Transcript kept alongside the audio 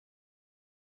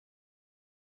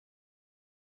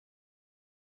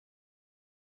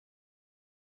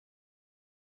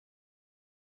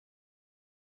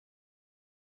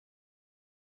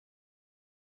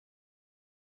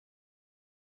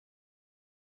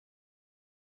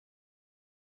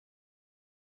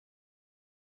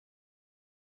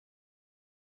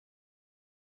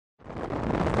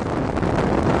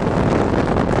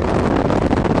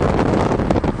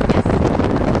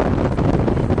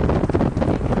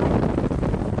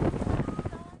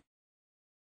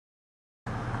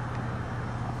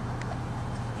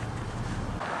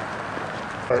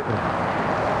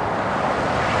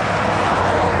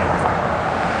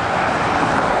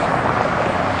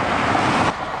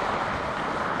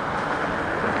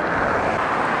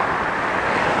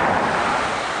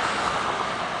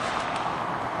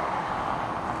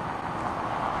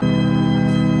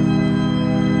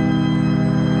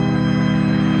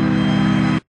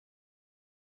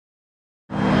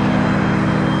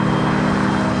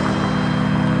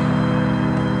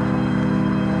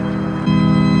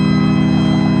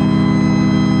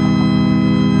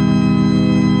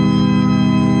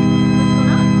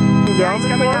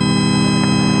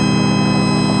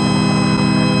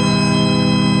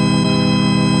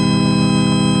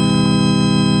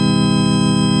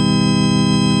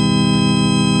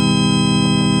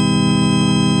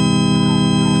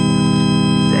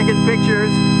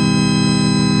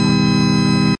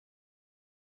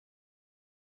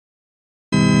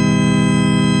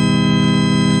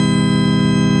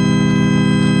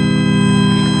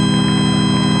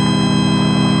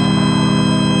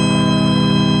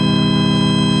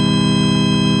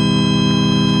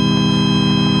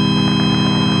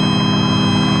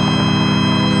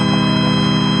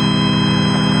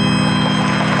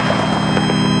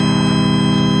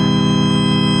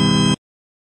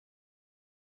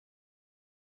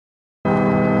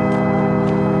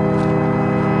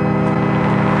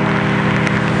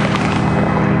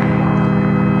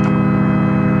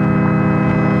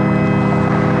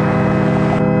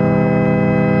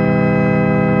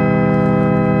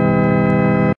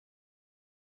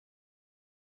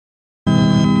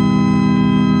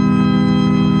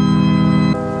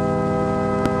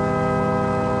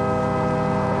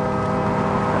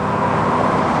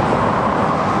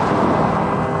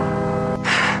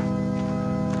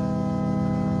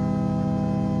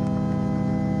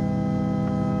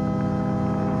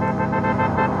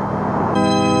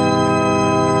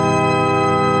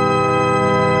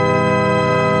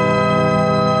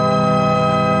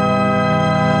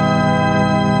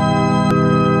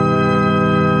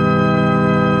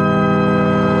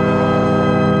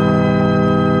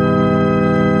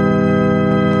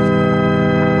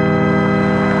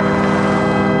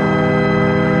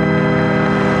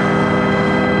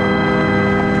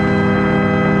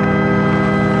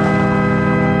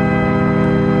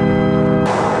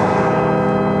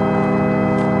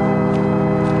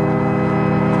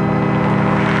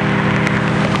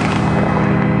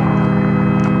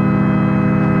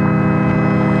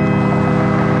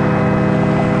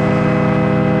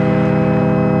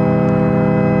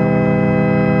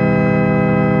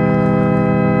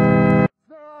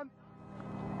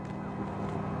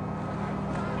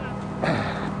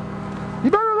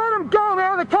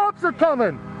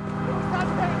Coming.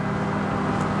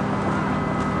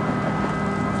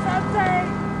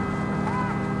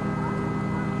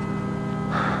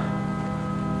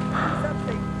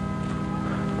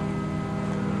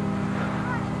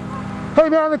 Hey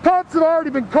man, the cops have already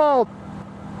been called.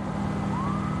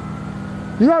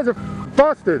 You guys are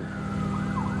busted.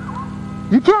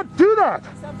 You can't do that.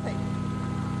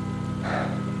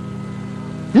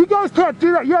 You guys can't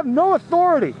do that. You have no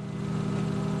authority.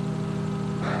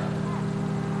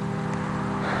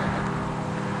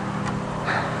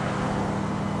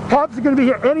 Cops are going to be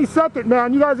here any second,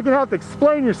 man. You guys are going to have to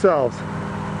explain yourselves.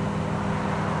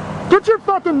 Get your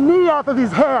fucking knee off of his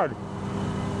head.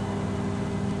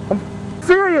 I'm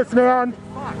serious, man.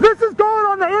 This is going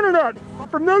on the internet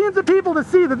for millions of people to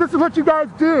see that this is what you guys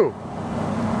do.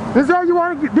 This is how you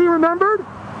want to be remembered?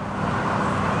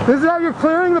 This is how you're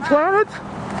clearing the planet?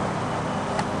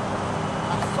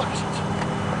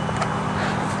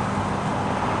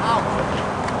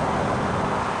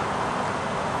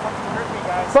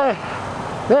 But,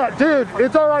 yeah, dude,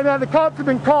 it's alright, man. The cops have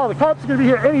been called. The cops are going to be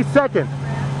here any second.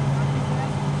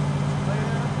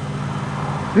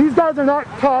 These guys are not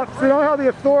cops. They don't have the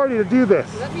authority to do this.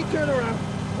 Let me turn around.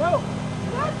 Whoa!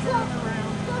 Turn around.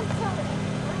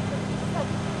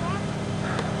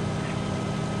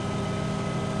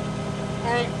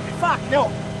 Hey, fuck,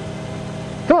 no.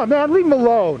 Come on, man. Leave him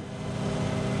alone.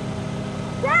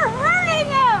 They're hurting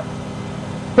him!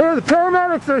 Hey, the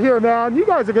paramedics are here, man. You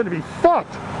guys are going to be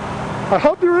fucked. I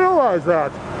hope you realize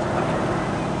that.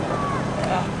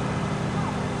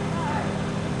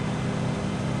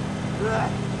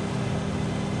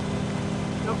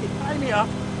 Okay, tie me up.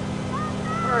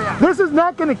 Hurry up. This is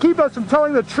not going to keep us from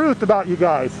telling the truth about you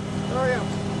guys. Hurry up.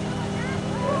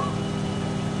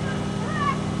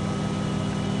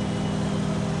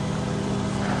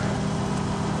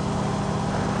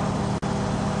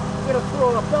 I'm gonna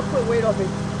throw up. Don't put weight on me.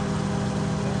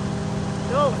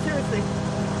 No, seriously.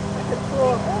 I can throw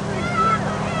up.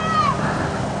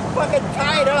 fucking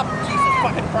tie it up. Jesus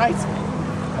fucking Christ.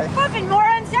 Fucking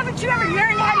morons, haven't you ever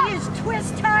learned how to use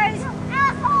twist ties?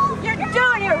 You're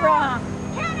doing it wrong.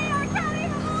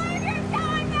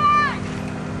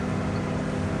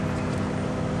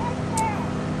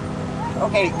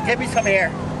 Okay, give me some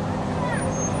air.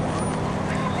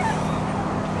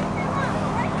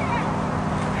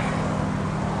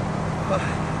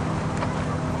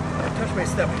 Touch my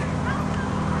stomach.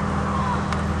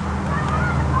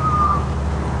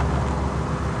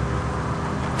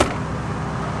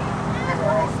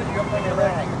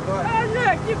 Oh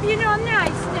look, you're being all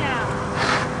nice now.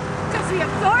 Because the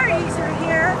authorities are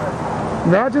here.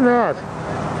 Imagine that.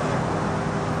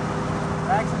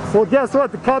 Well, guess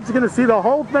what? The cops are going to see the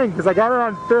whole thing because I got it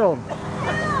on film.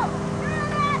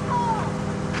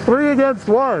 3 against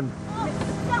 1.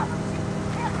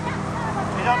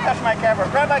 You don't touch my camera.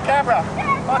 Grab my camera.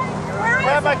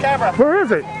 Grab my camera. Where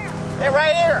is it? Hey,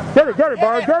 right here. Get it,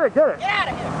 Barb. Get it. Get out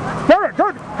of here. Get it,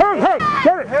 good. Hey,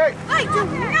 get it. Hey, I do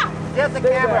not. get the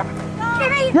camera.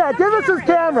 Yeah, give us his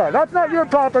camera. That's not your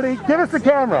property. Give us the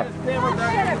camera.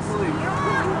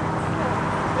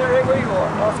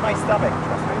 Lost my stomach. I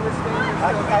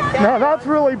can't. Now that's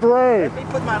really brave. Let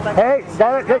me put my leg. Hey,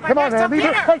 got it. Hey, come on, man. Leave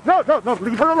her. Hey, no,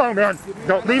 leave her alone, man.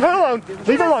 Don't leave her alone.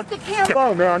 Leave her alone. Get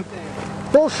alone, man.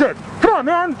 Bullshit. Come on,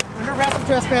 man. Under arrest for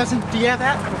trespassing. Do you have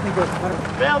that? I don't think it was.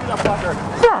 Bail the fucker.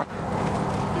 Fuck.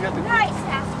 Nice,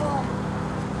 asshole.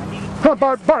 Come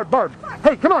on, Barb.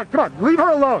 Hey, come on. Leave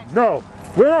her alone. No,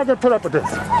 we're not gonna put up with this.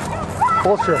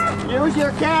 Bullshit. Use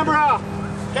your camera.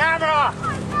 Camera.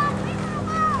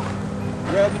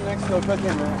 Grab the next little quick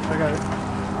in there. I got it.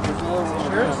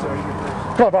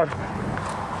 Come on, Barb.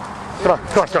 Come on.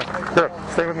 Good.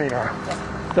 Stay with me now.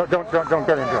 Don't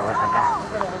get into it.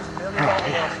 We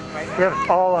have it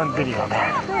all on video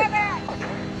now.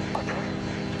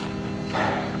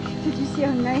 Did you see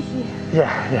how nice he is?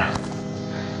 Yeah.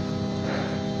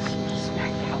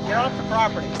 Get off the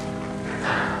property.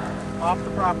 Off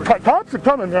the property. Cops are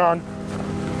coming down.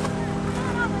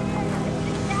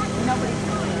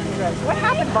 What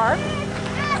happened, Barb?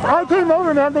 I came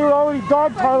over, man. They were already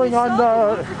dogpiling on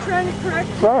the. Trying to correct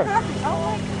Right.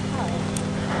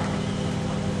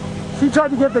 She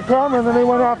tried to get the camera and then they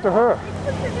went after her.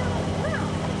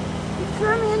 He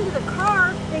threw me into the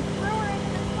car. They threw her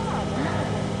into the car.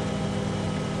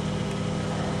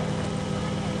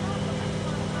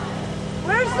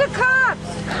 Where's the cops?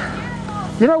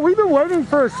 You know, we've been waiting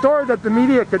for a story that the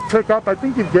media could pick up. I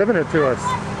think you've given it to us.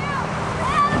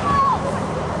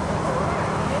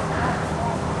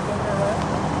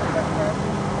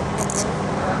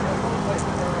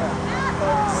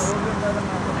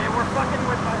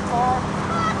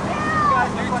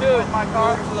 Why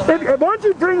don't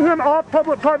you bring him off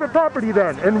private property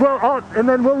then, and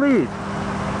then we'll leave. You're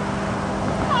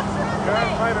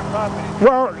on private property.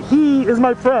 Well, he is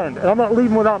my friend, and I'm not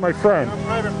leaving without my friend. You're on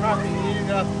private property. You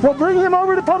got. Well, bring him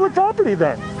over to public property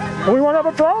then, and we won't have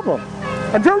a problem.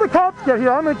 Until the cops get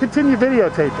here, I'm going to continue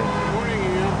videotaping.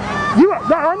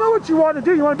 I know what you want to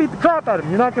do. You want to beat the crap out of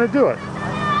him. You're not going to do it.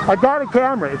 I got a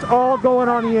camera. It's all going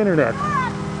on the internet.